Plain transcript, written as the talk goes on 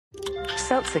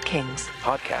Seltzer Kings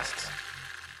podcasts.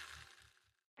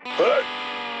 Hey,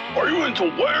 are you into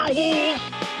werewolves,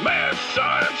 mad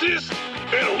scientists,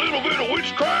 and a little bit of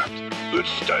witchcraft? Then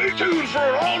stay tuned for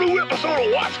an all-new episode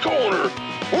of Watts Corner.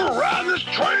 We're riding this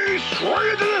train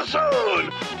straight to the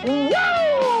sun.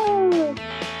 Woo!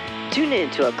 Tune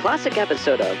in to a classic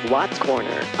episode of Watts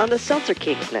Corner on the Seltzer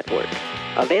Kings Network.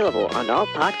 Available on all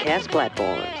podcast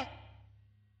platforms.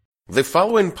 The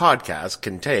following podcast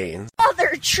contains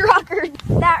Mother trucker,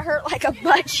 that hurt like a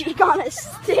butt cheek on a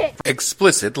stick.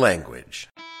 explicit language.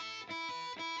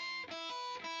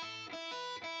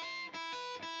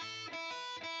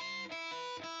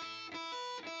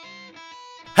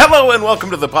 Hello and welcome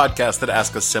to the podcast that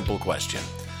asks a simple question.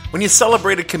 When you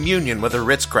celebrated communion with a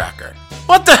Ritz cracker,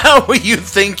 what the hell were you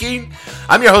thinking?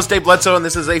 I'm your host, Dave Bledsoe, and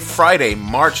this is a Friday,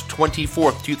 March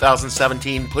 24th,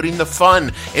 2017, putting the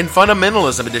fun in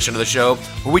fundamentalism edition of the show,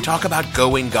 where we talk about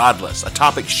going godless, a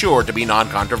topic sure to be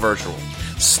non-controversial.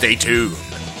 Stay tuned.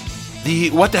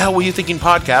 The What the Hell Were You Thinking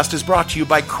podcast is brought to you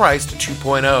by Christ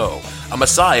 2.0, a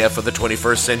messiah for the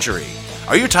 21st century.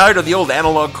 Are you tired of the old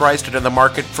analog Christ and in the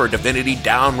market for a divinity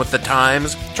down with the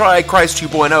times? Try Christ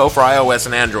 2.0 for iOS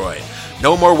and Android.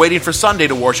 No more waiting for Sunday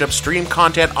to worship. Stream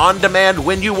content on demand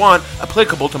when you want,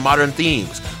 applicable to modern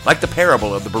themes, like the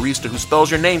parable of the barista who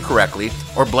spells your name correctly,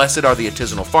 or blessed are the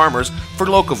artisanal farmers, for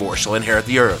locavore shall inherit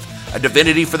the earth. A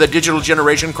divinity for the digital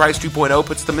generation, Christ 2.0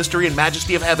 puts the mystery and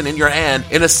majesty of heaven in your hand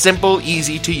in a simple,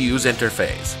 easy-to-use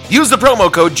interface. Use the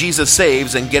promo code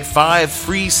JesusSaves and get 5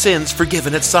 free sins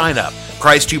forgiven at sign-up.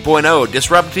 Christ 2.0,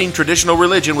 disrupting traditional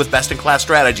religion with best-in-class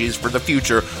strategies for the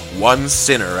future, one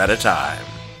sinner at a time.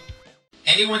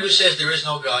 Anyone who says there is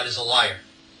no God is a liar.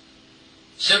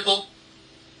 Simple,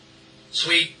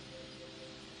 sweet,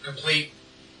 complete,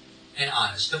 and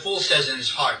honest. The fool says in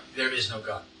his heart, there is no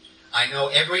God. I know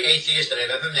every atheist that I've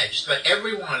ever met, just about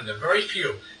every one of them, very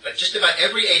few, but just about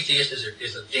every atheist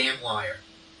is a damn liar.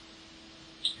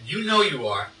 You know you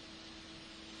are.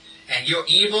 And you're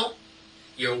evil,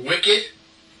 you're wicked,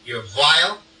 you're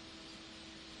vile,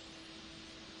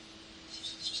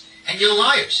 and you're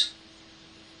liars.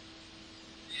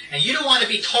 And you don't want to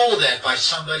be told that by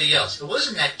somebody else.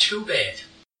 Wasn't that too bad?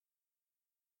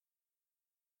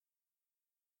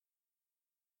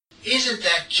 Isn't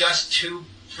that just too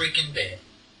freaking bad?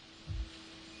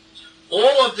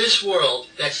 All of this world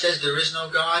that says there is no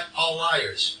God are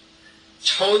liars.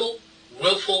 Total,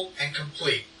 willful, and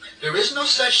complete. There is no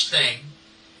such thing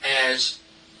as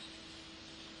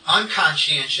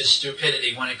unconscientious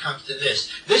stupidity when it comes to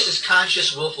this. This is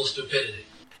conscious, willful stupidity.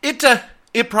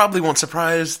 It probably won't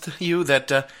surprise you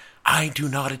that I do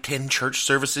not attend church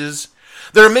services.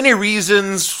 There are many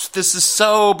reasons this is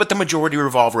so, but the majority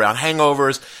revolve around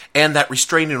hangovers and that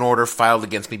restraining order filed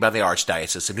against me by the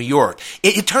Archdiocese of New York.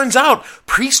 It turns out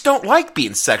priests don't like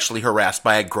being sexually harassed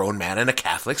by a grown man in a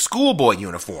Catholic schoolboy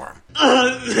uniform.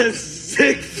 That's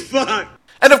sick fuck!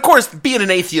 And of course, being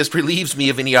an atheist relieves me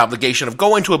of any obligation of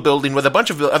going to a building with a bunch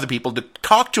of other people to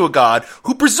talk to a God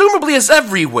who presumably is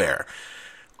everywhere.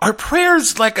 Are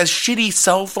prayers like a shitty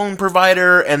cell phone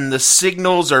provider and the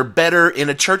signals are better in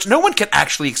a church? No one can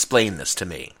actually explain this to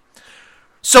me.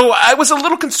 So I was a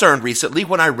little concerned recently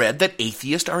when I read that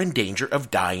atheists are in danger of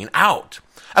dying out.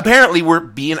 Apparently we're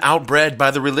being outbred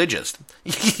by the religious.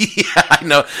 Yeah, I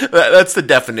know, that's the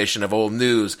definition of old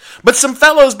news. But some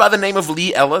fellows by the name of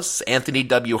Lee Ellis, Anthony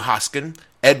W. Hoskin,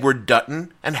 Edward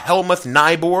Dutton, and Helmuth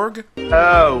Nyborg.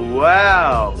 Oh,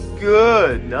 wow.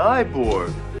 Good,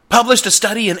 Nyborg. Published a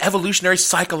study in evolutionary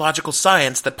psychological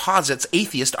science that posits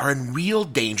atheists are in real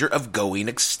danger of going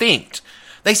extinct.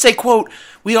 They say, quote,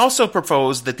 "We also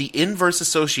propose that the inverse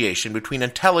association between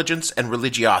intelligence and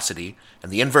religiosity,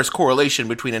 and the inverse correlation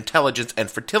between intelligence and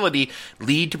fertility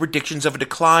lead to predictions of a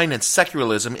decline in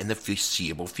secularism in the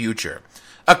foreseeable future.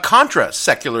 A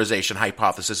contra-secularization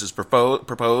hypothesis is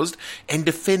proposed and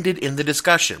defended in the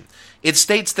discussion. It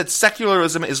states that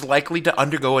secularism is likely to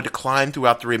undergo a decline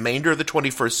throughout the remainder of the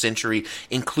 21st century,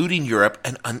 including Europe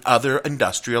and other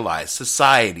industrialized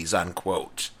societies,"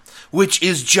 unquote. Which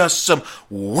is just some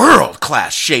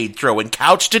world-class shade-throwing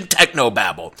couched in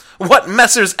technobabble. What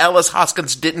Messrs. Ellis,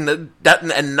 Hoskins, Dutton,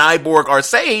 and Nyborg are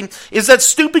saying is that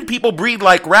stupid people breed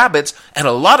like rabbits, and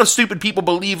a lot of stupid people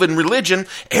believe in religion,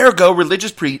 ergo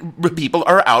religious people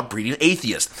are outbreeding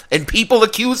atheists. And people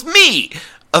accuse me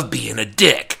of being a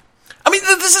dick. I mean,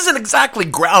 this isn't exactly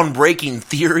groundbreaking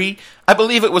theory. I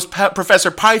believe it was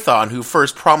Professor Python who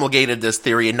first promulgated this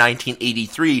theory in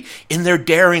 1983 in their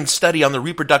daring study on the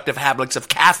reproductive habits of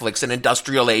Catholics in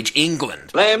industrial age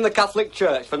England. Blame the Catholic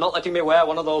Church for not letting me wear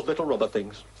one of those little rubber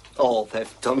things. Oh,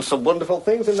 they've done some wonderful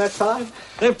things in their time.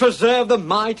 They've preserved the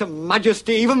might and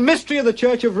majesty, even mystery of the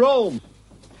Church of Rome.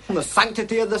 And the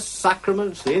sanctity of the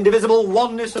sacraments, the indivisible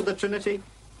oneness of the Trinity.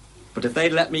 But if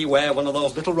they'd let me wear one of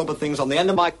those little rubber things on the end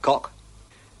of my cock,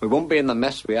 we won't be in the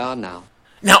mess we are now.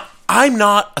 Now, I'm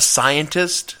not a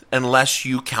scientist unless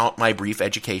you count my brief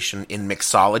education in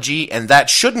mixology, and that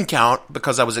shouldn't count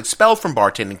because I was expelled from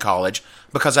bartending college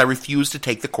because I refused to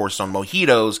take the course on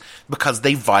mojitos because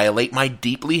they violate my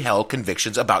deeply held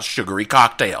convictions about sugary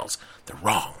cocktails. They're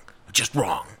wrong. Just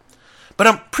wrong. But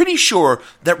I'm pretty sure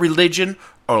that religion,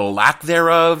 or lack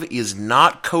thereof, is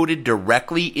not coded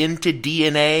directly into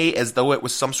DNA as though it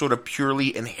was some sort of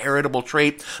purely inheritable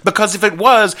trait. Because if it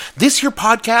was, this here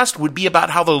podcast would be about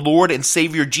how the Lord and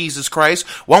Savior Jesus Christ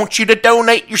wants you to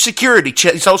donate your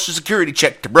Social Security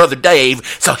check to Brother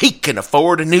Dave so he can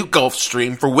afford a new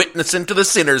Gulfstream for witnessing to the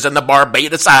sinners in the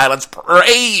Barbados Islands.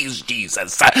 Praise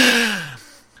Jesus.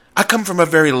 I come from a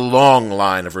very long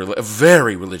line of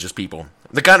very religious people.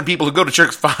 The kind of people who go to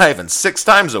church 5 and 6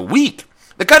 times a week.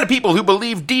 The kind of people who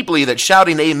believe deeply that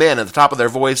shouting amen at the top of their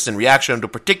voice in reaction to a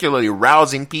particularly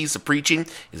rousing piece of preaching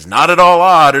is not at all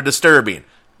odd or disturbing.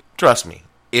 Trust me,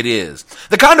 it is.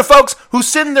 The kind of folks who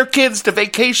send their kids to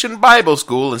vacation Bible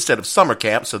school instead of summer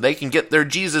camp so they can get their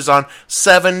Jesus on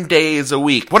 7 days a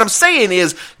week. What I'm saying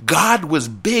is, God was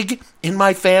big in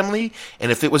my family,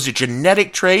 and if it was a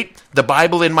genetic trait, the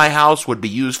Bible in my house would be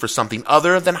used for something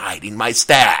other than hiding my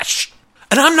stash.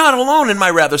 And I'm not alone in my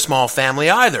rather small family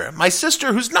either. My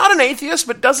sister, who's not an atheist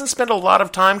but doesn't spend a lot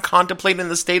of time contemplating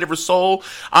the state of her soul,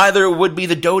 either would be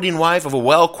the doting wife of a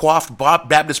well-coiffed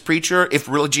Baptist preacher if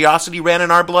religiosity ran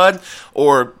in our blood,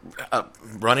 or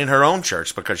running her own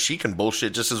church because she can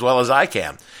bullshit just as well as I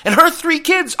can. And her 3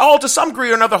 kids, all to some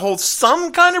degree or another, hold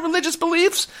some kind of religious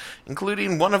beliefs,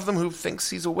 including one of them who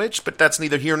thinks he's a witch, but that's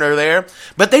neither here nor there.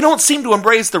 But they don't seem to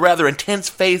embrace the rather intense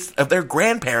faith of their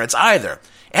grandparents either.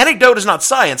 Anecdote is not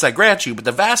science, I grant you, but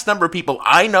the vast number of people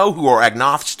I know who are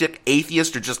agnostic,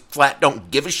 atheist, or just flat don't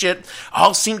give a shit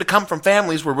all seem to come from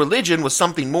families where religion was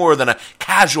something more than a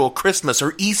casual Christmas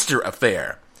or Easter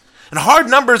affair. And hard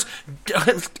numbers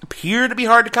appear to be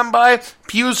hard to come by.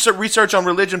 Pew's research on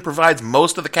religion provides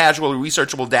most of the casually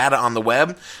researchable data on the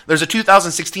web. There's a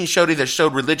 2016 study that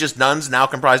showed religious nuns now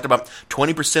comprised about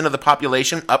 20% of the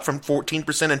population, up from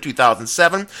 14% in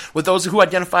 2007, with those who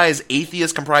identify as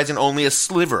atheists comprising only a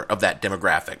sliver of that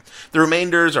demographic. The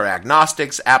remainders are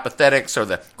agnostics, apathetics, or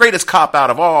the greatest cop-out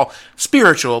of all,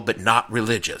 spiritual but not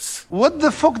religious. What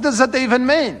the fuck does that even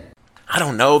mean? I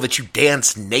don't know, that you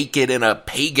dance naked in a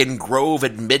pagan grove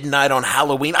at midnight on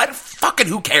Halloween. Fucking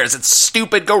who cares? It's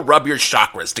stupid. Go rub your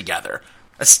chakras together.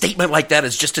 A statement like that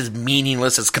is just as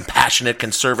meaningless as compassionate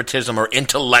conservatism or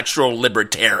intellectual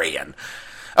libertarian.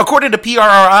 According to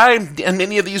PRRI, and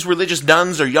many of these religious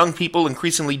nuns are young people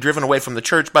increasingly driven away from the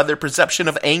church by their perception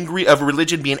of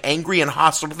religion being angry and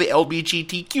hostile to the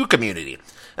LGBTQ community.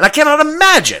 And I cannot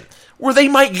imagine where they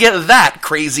might get that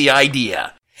crazy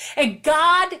idea. And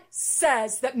God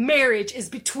says that marriage is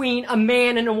between a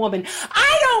man and a woman.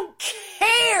 I don't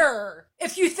care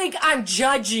if you think I'm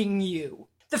judging you.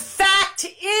 The fact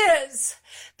is,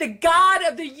 the God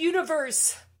of the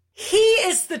universe, He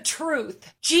is the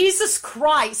truth. Jesus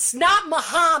Christ, not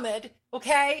Muhammad,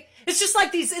 okay? It's just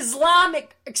like these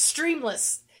Islamic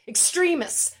extremists,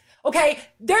 okay?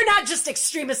 They're not just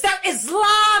extremists, they're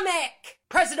Islamic.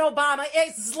 President Obama,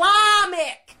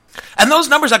 Islamic. And those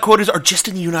numbers I quoted are just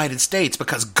in the United States,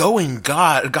 because going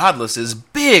godless is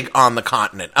big on the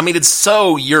continent. I mean, it's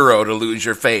so Euro to lose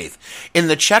your faith. In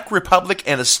the Czech Republic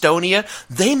and Estonia,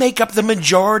 they make up the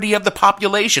majority of the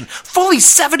population. Fully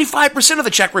 75% of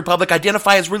the Czech Republic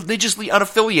identify as religiously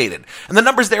unaffiliated. And the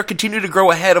numbers there continue to grow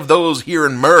ahead of those here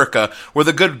in America, where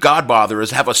the good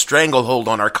Godbotherers have a stranglehold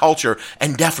on our culture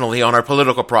and definitely on our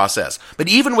political process. But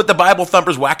even with the Bible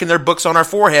thumpers whacking their books on our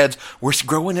foreheads, we're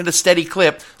growing at a steady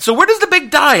clip. So where does the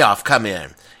big die-off come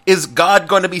in? Is God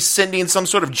going to be sending some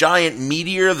sort of giant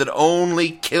meteor that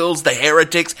only kills the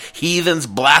heretics, heathens,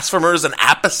 blasphemers, and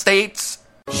apostates?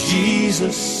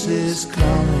 Jesus is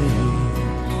coming,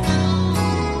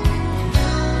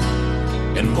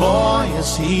 and boy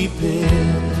is he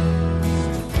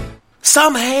pissed.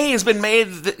 Some hay has been made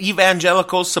that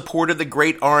evangelicals supported the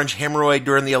Great Orange Hemorrhoid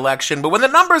during the election, but when the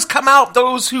numbers come out,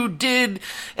 those who did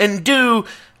and do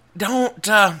don't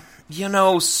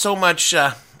so much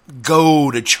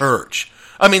go to church.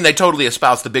 I mean, they totally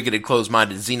espouse the bigoted,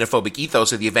 closed-minded, xenophobic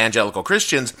ethos of the evangelical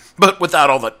Christians, but without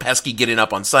all that pesky getting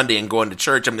up on Sunday and going to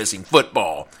church and missing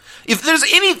football. If there's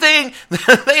anything,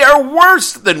 they are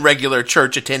worse than regular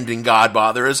church-attending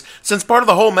God-botherers, since part of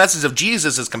the whole message of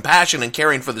Jesus is compassion and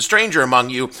caring for the stranger among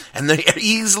you, and they are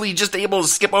easily just able to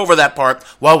skip over that part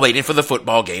while waiting for the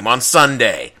football game on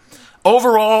Sunday.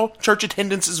 Overall, church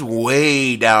attendance is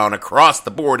way down across the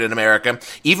board in America,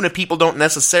 even if people don't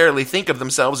necessarily think of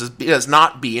themselves as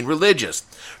not being religious.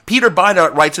 Peter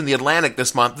Beinart writes in The Atlantic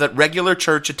this month that regular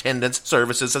church attendance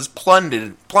services has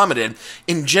plummeted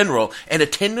in general, and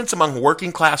attendance among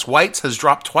working-class whites has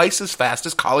dropped twice as fast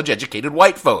as college-educated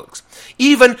white folks.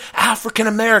 Even African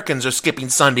Americans are skipping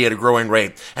Sunday at a growing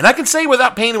rate, and I can say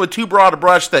without painting with too broad a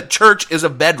brush that church is a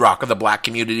bedrock of the black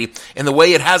community in the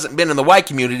way it hasn't been in the white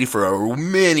community for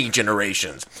many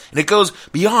generations. And it goes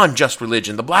beyond just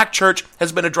religion. The black church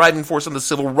has been a driving force in the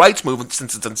civil rights movement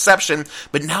since its inception,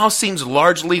 but now seems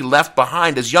largely left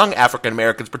behind as young African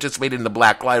Americans participating in the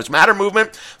Black Lives Matter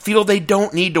movement feel they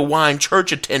don't need to wind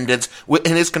church attendance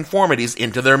and its conformities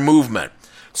into their movement.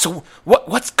 So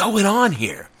what's going on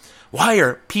here? Why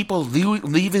are people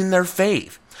leaving their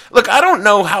faith? Look, I don't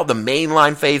know how the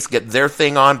mainline faiths get their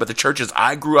thing on, but the churches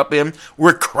I grew up in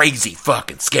were crazy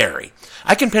fucking scary.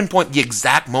 I can pinpoint the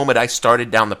exact moment I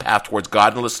started down the path towards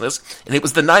godlessness, and it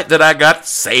was the night that I got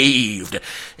saved.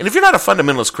 And if you're not a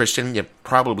fundamentalist Christian, you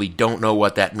probably don't know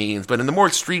what that means, but in the more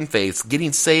extreme faiths,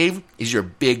 getting saved is your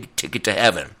big ticket to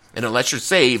heaven. And unless you're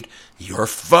saved, you're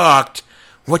fucked.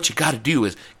 What you gotta do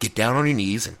is get down on your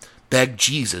knees and beg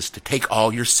Jesus to take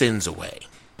all your sins away.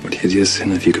 What hideous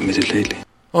sin have you committed lately?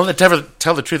 Well, to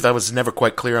tell the truth, I was never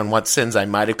quite clear on what sins I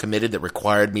might have committed that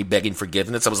required me begging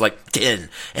forgiveness. I was like 10,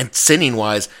 and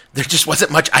sinning-wise, there just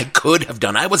wasn't much I could have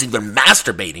done. I wasn't even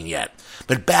masturbating yet.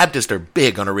 But Baptists are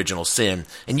big on original sin,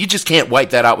 and you just can't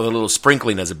wipe that out with a little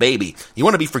sprinkling as a baby. You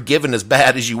want to be forgiven as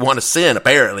bad as you want to sin,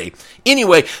 apparently.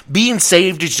 Anyway, being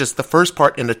saved is just the first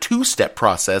part in a two-step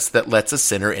process that lets a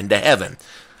sinner into heaven.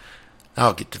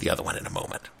 I'll get to the other one in a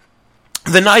moment.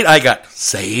 The night I got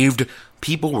saved,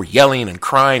 people were yelling and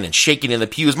crying and shaking in the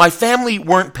pews. My family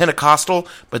weren't Pentecostal,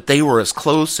 but they were as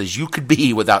close as you could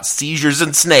be without seizures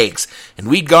and snakes. And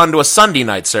we'd gone to a Sunday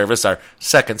night service, our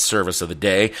second service of the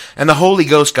day, and the Holy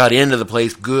Ghost got into the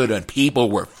place good, and people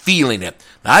were feeling it.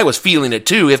 I was feeling it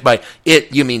too, if by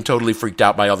it you mean totally freaked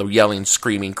out by all the yelling,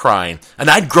 screaming, crying. And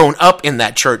I'd grown up in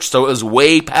that church, so it was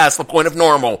way past the point of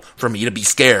normal for me to be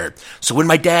scared. So when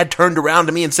my dad turned around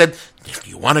to me and said, "If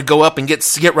you want to go up and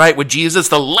get right with Jesus,"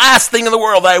 the last thing in the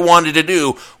world I wanted to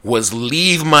do was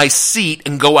leave my seat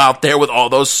and go out there with all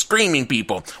those screaming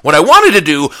people. What I wanted to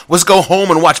do was go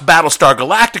home and watch Battlestar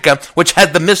Galactica, which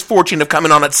had the misfortune of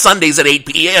coming on at Sundays at 8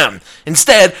 p.m.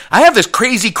 Instead, I have this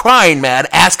crazy crying man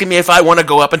asking me if I want to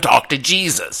go up and talk to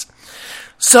Jesus.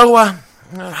 So,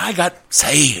 I got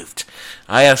saved.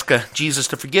 I asked Jesus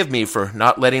to forgive me for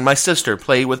not letting my sister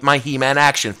play with my He-Man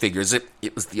action figures.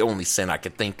 It was the only sin I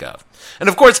could think of. And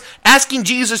of course, asking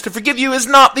Jesus to forgive you is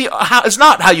not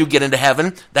how you get into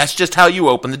heaven. That's just how you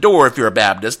open the door if you're a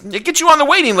Baptist. It gets you on the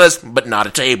waiting list, but not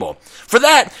a table. For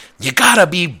that, you gotta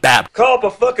be baptized. Call up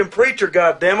a fucking preacher,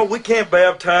 goddammit. We can't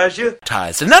baptize you.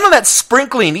 And none of that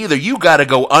sprinkling either. You gotta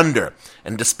go under.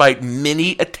 And despite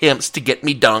many attempts to get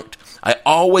me dunked, I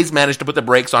always managed to put the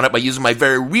brakes on it by using my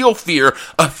very real fear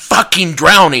of fucking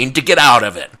drowning to get out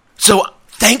of it. So,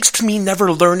 thanks to me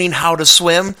never learning how to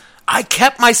swim, I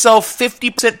kept myself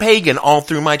 50% pagan all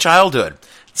through my childhood.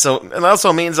 So, it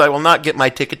also means I will not get my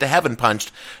ticket to heaven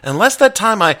punched, unless that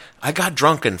time I got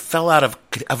drunk and fell out of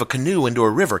a canoe into a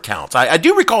river counts. I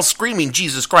do recall screaming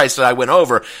Jesus Christ as I went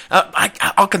over.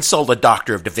 I'll consult a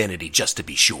doctor of divinity just to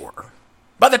be sure.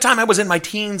 By the time I was in my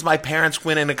teens, my parents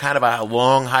went into kind of a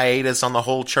long hiatus on the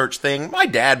whole church thing. My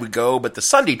dad would go, but the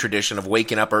Sunday tradition of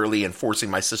waking up early and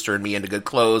forcing my sister and me into good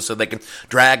clothes so they could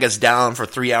drag us down for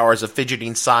 3 hours of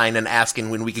fidgeting, sighing, and asking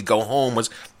when we could go home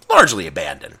was largely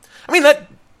abandoned. I mean, that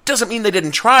doesn't mean they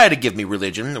didn't try to give me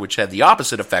religion, which had the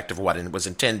opposite effect of what it was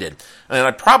intended. And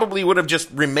I probably would have just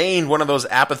remained one of those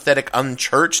apathetic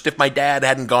unchurched if my dad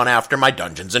hadn't gone after my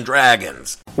Dungeons and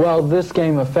Dragons. Well, this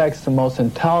game affects the most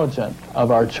intelligent of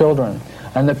our children,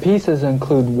 and the pieces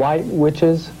include white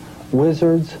witches,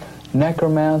 wizards,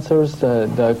 necromancers,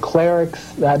 the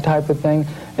clerics, that type of thing.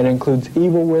 It includes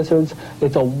evil wizards.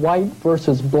 It's a white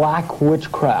versus black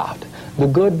witchcraft. The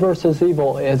good versus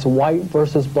evil is white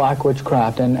versus black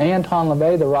witchcraft. And Anton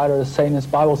LaVey, the writer of the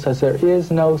Satanist Bible, says there is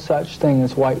no such thing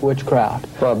as white witchcraft.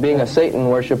 Well, being a Satan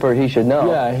worshiper, he should know.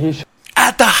 Yeah, he should.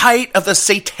 At the height of the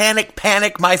satanic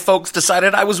panic, my folks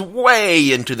decided I was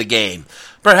way into the game.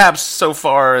 Perhaps so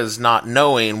far as not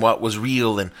knowing what was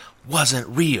real and wasn't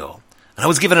real. And I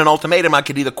was given an ultimatum. I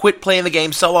could either quit playing the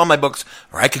game, sell all my books,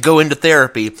 or I could go into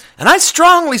therapy. And I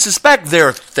strongly suspect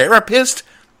their therapist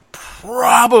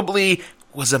probably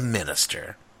was a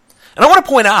minister. And I want to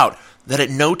point out that at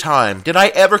no time did I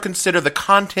ever consider the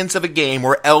contents of a game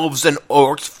where elves and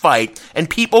orcs fight and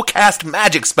people cast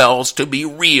magic spells to be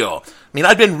real. I mean,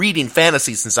 I'd been reading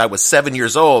fantasy since I was 7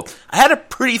 years old. I had a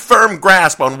pretty firm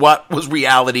grasp on what was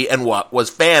reality and what was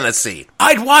fantasy.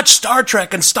 I'd watched Star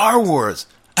Trek and Star Wars,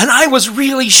 and I was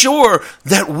really sure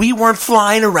that we weren't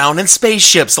flying around in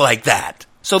spaceships like that.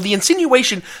 So the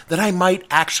insinuation that I might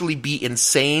actually be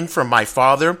insane from my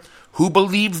father, who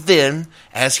believed then,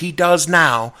 as he does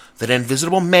now, that an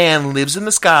invisible man lives in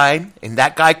the sky, and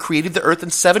that guy created the earth in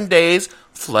 7 days,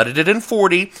 flooded it in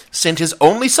 40, sent his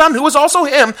only son, who was also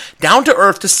him, down to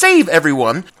earth to save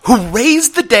everyone, who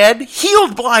raised the dead,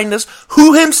 healed blindness,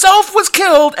 who himself was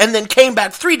killed, and then came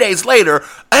back 3 days later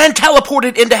and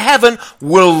teleported into heaven,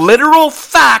 were literal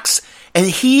facts, and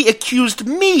he accused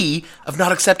me of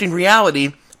not accepting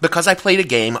reality because I played a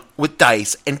game with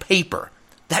dice and paper.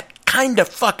 That kind of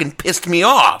fucking pissed me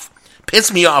off.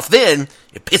 Pissed me off then,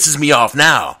 it pisses me off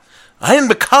now. I didn't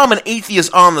become an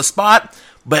atheist on the spot,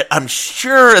 but I'm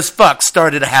sure as fuck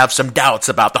started to have some doubts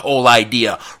about the whole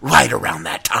idea right around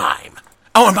that time.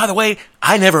 Oh, and by the way,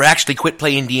 I never actually quit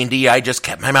playing D&D, I just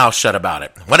kept my mouth shut about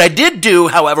it. What I did do,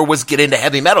 however, was get into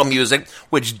heavy metal music,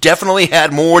 which definitely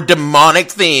had more demonic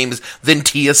themes than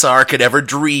TSR could ever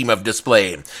dream of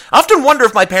displaying. I often wonder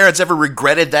if my parents ever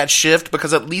regretted that shift,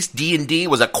 because at least D&D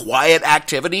was a quiet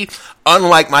activity,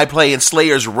 unlike my playing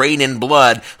Slayer's Rain in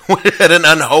Blood at an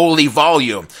unholy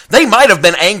volume. They might have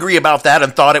been angry about that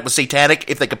and thought it was satanic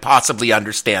if they could possibly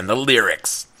understand the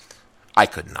lyrics. I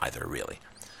couldn't either, really.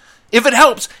 If it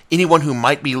helps anyone who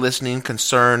might be listening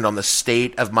concerned on the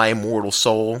state of my immortal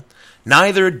soul,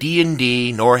 neither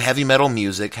D&D nor heavy metal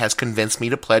music has convinced me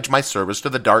to pledge my service to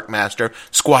the Dark Master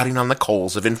squatting on the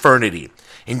coals of infernity.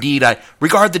 Indeed, I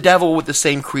regard the devil with the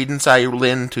same credence I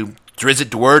lend to Drizzt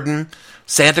Do'Urden,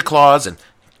 Santa Claus, and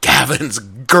Gavin's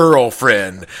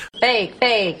girlfriend. Fake.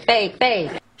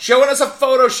 Showing us a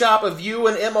Photoshop of you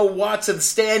and Emma Watson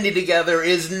standing together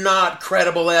is not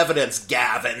credible evidence,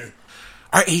 Gavin.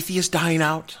 Are atheists dying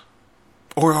out?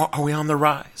 Or are we on the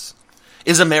rise?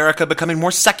 Is America becoming more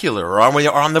secular? Or are we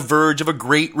on the verge of a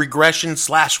great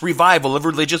regression/revival of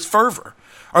religious fervor?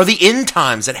 Are the end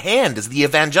times at hand, as the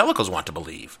evangelicals want to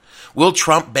believe? Will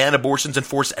Trump ban abortions and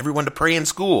force everyone to pray in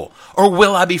school? Or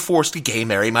will I be forced to gay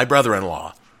marry my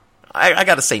brother-in-law? I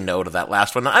gotta say no to that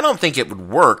last one. I don't think it would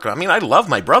work. I mean, I love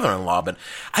my brother-in-law, but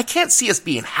I can't see us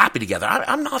being happy together.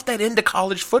 I'm not that into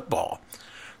college football.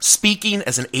 Speaking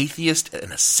as an atheist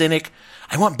and a cynic,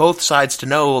 I want both sides to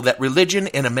know that religion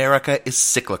in America is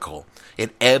cyclical.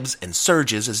 It ebbs and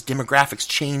surges as demographics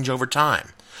change over time.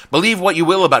 Believe what you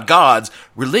will about gods,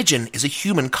 religion is a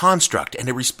human construct and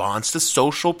it responds to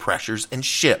social pressures and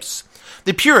shifts.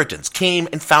 The Puritans came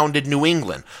and founded New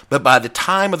England, but by the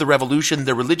time of the Revolution,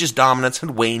 their religious dominance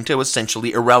had waned to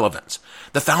essentially irrelevance.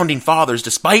 The Founding Fathers,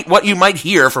 despite what you might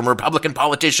hear from Republican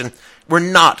politicians, were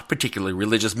not particularly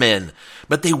religious men,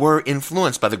 but they were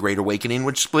influenced by the Great Awakening,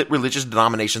 which split religious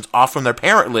denominations off from their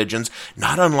parent religions,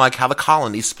 not unlike how the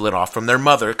colonies split off from their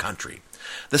mother country.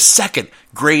 The Second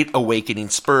Great Awakening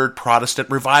spurred Protestant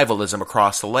revivalism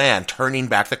across the land, turning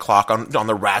back the clock on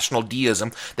the rational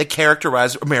deism that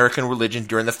characterized American religion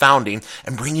during the founding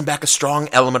and bringing back a strong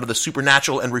element of the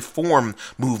supernatural and reform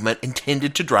movement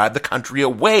intended to drive the country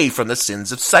away from the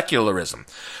sins of secularism.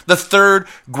 The Third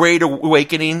Great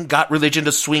Awakening got religion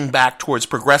to swing back towards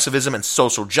progressivism and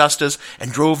social justice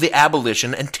and drove the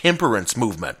abolition and temperance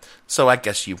movement. So I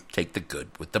guess you take the good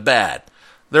with the bad.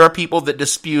 There are people that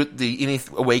dispute any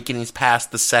awakenings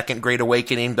past the Second Great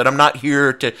Awakening, but I'm not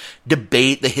here to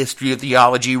debate the history of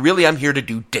theology. Really, I'm here to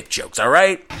do dick jokes, all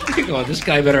right? Well, this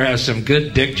guy better have some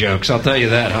good dick jokes, I'll tell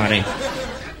you that, honey.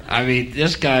 I mean,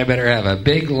 this guy better have a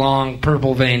big, long,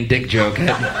 purple vein dick joke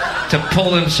to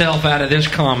pull himself out of this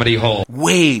comedy hole.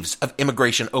 Waves of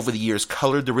immigration over the years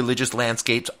colored the religious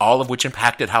landscapes, all of which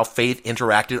impacted how faith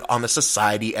interacted on the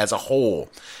society as a whole.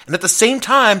 And at the same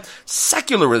time,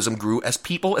 secularism grew as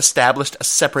people established a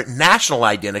separate national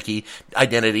identity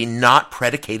not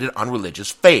predicated on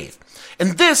religious faith.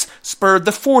 And this spurred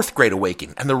the Fourth Great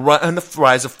Awakening and the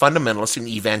rise of fundamentalists and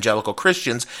evangelical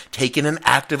Christians taking an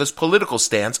activist political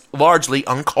stance largely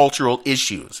on cultural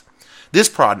issues. This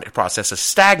process has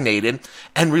stagnated,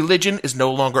 and religion is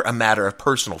no longer a matter of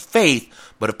personal faith,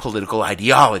 but of political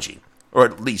ideology. Or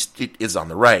at least it is on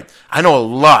the right. I know a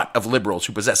lot of liberals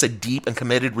who possess a deep and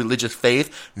committed religious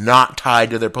faith not tied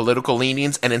to their political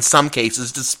leanings, and in some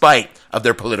cases despite of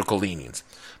their political leanings.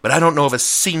 But I don't know of a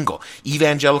single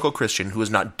evangelical Christian who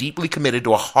is not deeply committed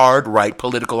to a hard right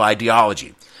political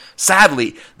ideology.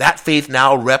 Sadly, that faith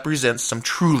now represents some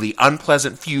truly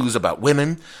unpleasant views about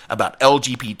women, about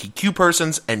LGBTQ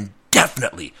persons, and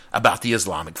definitely about the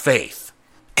Islamic faith.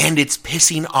 And it's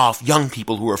pissing off young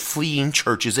people who are fleeing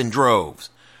churches in droves.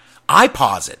 I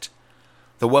posit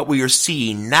that what we are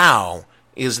seeing now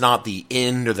is not the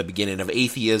end or the beginning of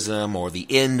atheism or the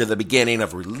end or the beginning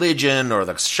of religion or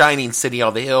the shining city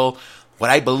on the hill. What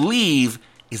I believe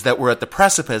is that we're at the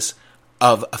precipice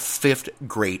of a fifth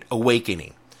great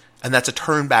awakening. And that's a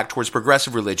turn back towards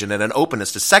progressive religion and an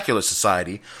openness to secular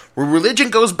society, where religion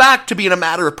goes back to being a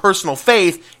matter of personal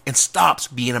faith and stops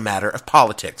being a matter of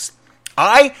politics.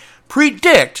 I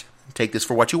predict, take this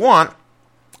for what you want,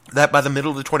 that by the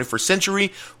middle of the 21st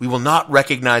century, we will not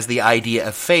recognize the idea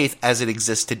of faith as it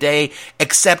exists today,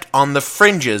 except on the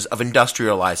fringes of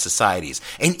industrialized societies.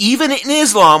 And even in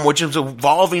Islam, which is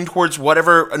evolving towards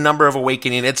whatever number of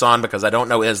awakening it's on, because I don't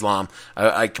know Islam,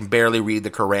 I can barely read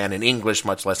the Quran in English,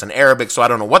 much less in Arabic, so I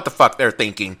don't know what the fuck they're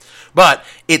thinking. But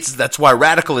that's why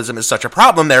radicalism is such a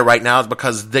problem there right now, is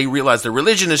because they realize their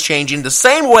religion is changing the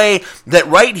same way that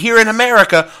right here in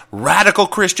America, radical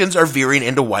Christians are veering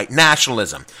into white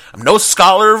nationalism. I'm no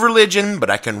scholar of religion, but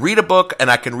I can read a book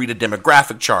and I can read a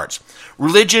demographic charts.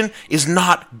 Religion is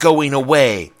not going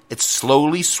away. It's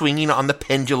slowly swinging on the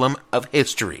pendulum of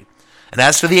history. And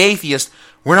as for the atheist,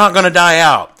 we're not going to die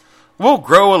out. We'll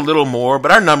grow a little more,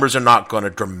 but our numbers are not going to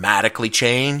dramatically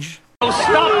change. Oh,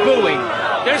 stop booing.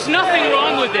 There's nothing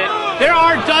wrong with it. There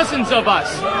are dozens of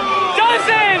us.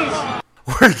 Dozens!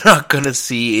 We're not going to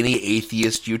see any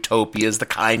atheist utopias, the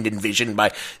kind envisioned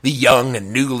by the young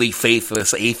and newly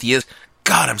faithless atheists.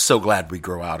 God, I'm so glad we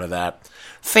grow out of that.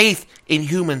 Faith in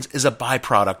humans is a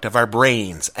byproduct of our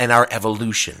brains and our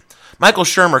evolution. Michael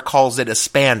Shermer calls it a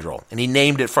spandrel, and he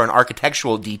named it for an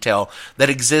architectural detail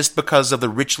that exists because of the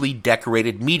richly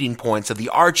decorated meeting points of the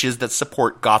arches that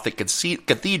support Gothic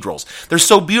cathedrals. They're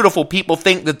so beautiful, people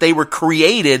think that they were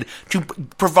created to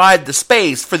provide the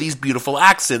space for these beautiful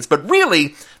accents, but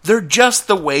really, they're just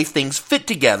the way things fit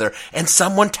together, and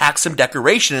someone tacked some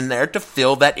decoration in there to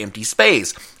fill that empty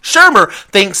space. Shermer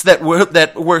thinks that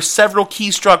where several key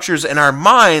structures in our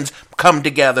minds come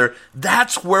together,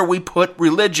 that's where we put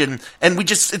religion, and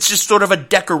it's just sort of a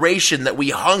decoration that we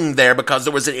hung there because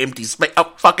there was an empty space.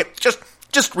 Oh, fuck it,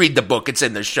 just read the book, it's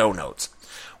in the show notes.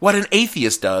 What an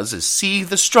atheist does is see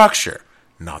the structure,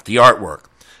 not the artwork.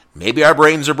 Maybe our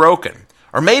brains are broken.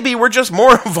 Or maybe we're just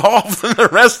more evolved than the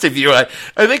rest of you. I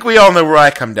think we all know where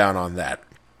I come down on that.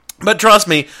 But trust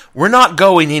me, we're not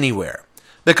going anywhere.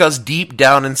 Because deep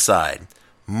down inside,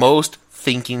 most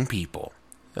thinking people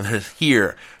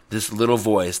hear this little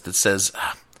voice that says,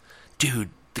 dude,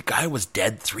 the guy was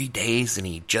dead 3 days and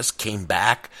he just came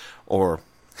back. Or,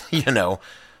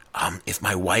 if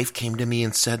my wife came to me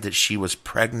and said that she was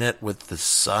pregnant with the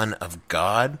Son of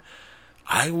God,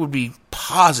 I would be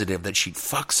positive that she'd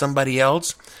fuck somebody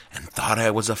else and thought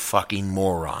I was a fucking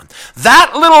moron.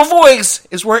 That little voice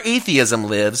is where atheism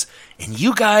lives, and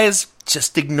you guys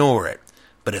just ignore it.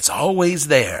 But it's always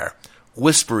there,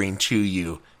 whispering to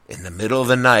you in the middle of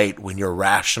the night when your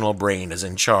rational brain is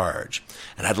in charge.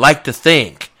 And I'd like to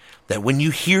think that when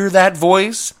you hear that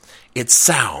voice, it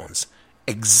sounds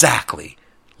exactly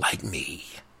like me.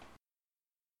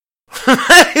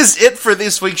 That is it for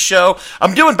this week's show.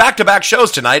 I'm doing back-to-back shows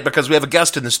tonight because we have a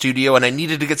guest in the studio and I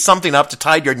needed to get something up to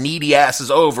tide your needy asses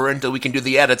over until we can do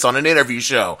the edits on an interview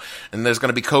show. And there's going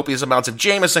to be copious amounts of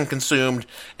Jameson consumed,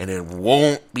 and it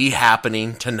won't be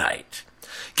happening tonight.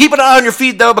 Keep an eye on your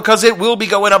feed, though, because it will be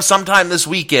going up sometime this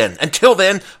weekend. Until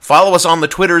then, follow us on the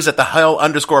Twitters at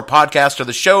 @the_Hell_podcast or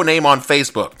the show name on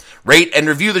Facebook. Rate and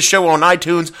review the show on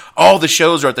iTunes. All the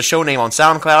shows are at the show name on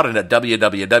SoundCloud and at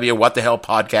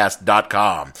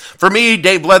www.whatthehellpodcast.com. For me,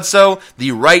 Dave Bledsoe,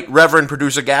 the Right Reverend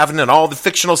Producer Gavin, and all the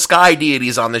fictional sky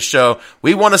deities on this show,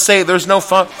 we want to say there's no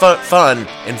fun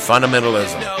in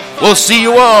fundamentalism. We'll see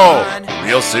you all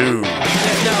real soon.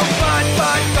 There's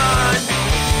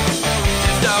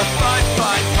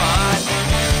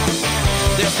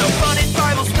no fun in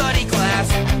Bible study class.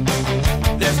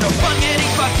 There's no fun getting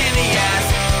fucked in the ass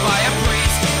by a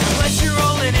priest, unless you're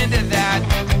rolling into that.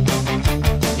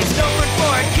 It's no fun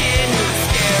for a kid who's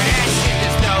scared as shit.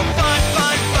 There's no fun.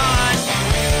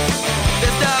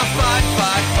 There's no fun.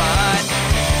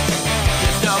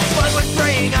 There's no fun when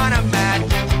praying on a mat.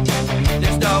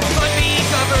 There's no fun being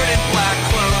covered in black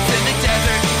clothes in the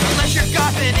desert, unless you're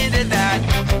gothing into that.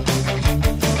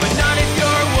 But not if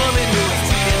you're a woman who's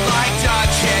treated like dog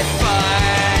shit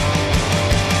fun.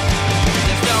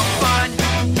 There's no fun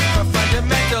for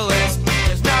fundamentalists.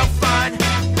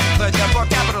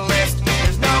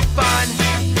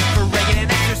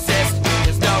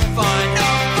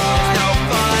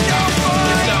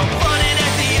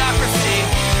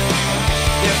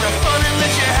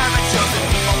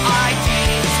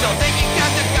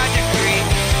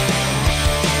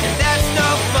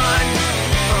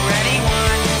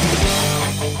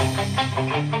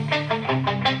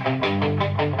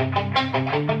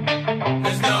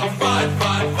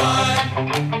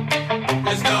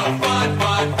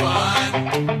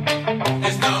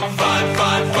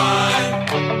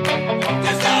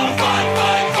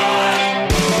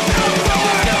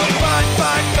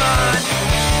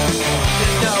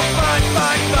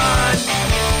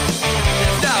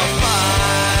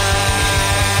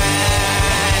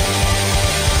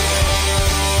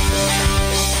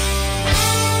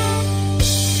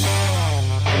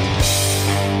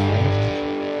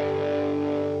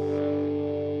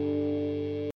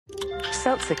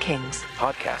 Seltzer Kings.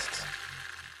 Podcasts.